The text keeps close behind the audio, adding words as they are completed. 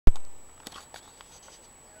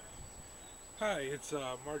Hi, it's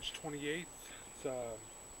March 28th. It's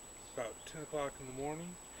about 10 o'clock in the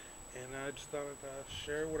morning, and I just thought I'd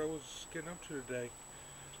share what I was getting up to today.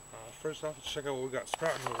 First off, let's check out what we got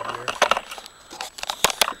sprouting over here.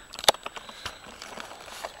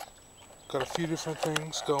 Got a few different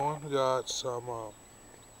things going. We got some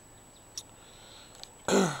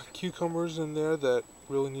cucumbers in there that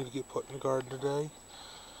really need to get put in the garden today.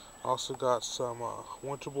 Also got some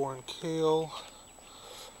winterborn kale,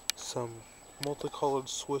 some multicolored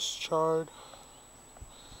Swiss chard,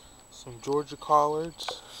 some Georgia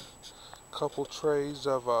collards, couple trays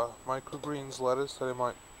of microgreens lettuce that I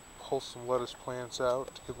might pull some lettuce plants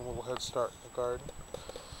out to give them a little head start in the garden.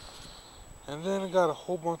 And then I got a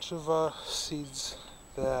whole bunch of seeds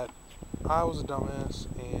that I was a dumbass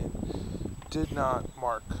and did not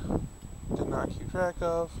mark, did not keep track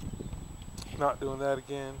of. Not doing that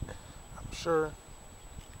again. I'm sure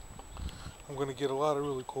I'm going to get a lot of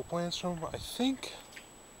really cool plants from them. I think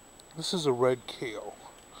this is a red kale.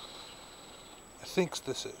 I think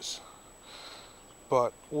this is.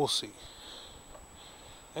 But we'll see.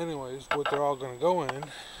 Anyways, what they're all going to go in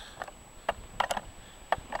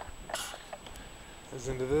is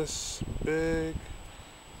into this big,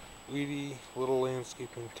 weedy, little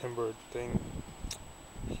landscaping timber thing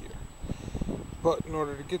here. But in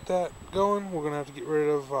order to get that going, we're going to have to get rid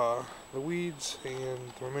of the weeds and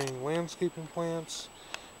the remaining landscaping plants.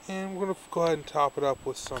 And we're going to go ahead and top it up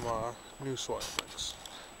with some new soil mix.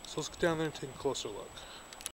 So let's get down there and take a closer look.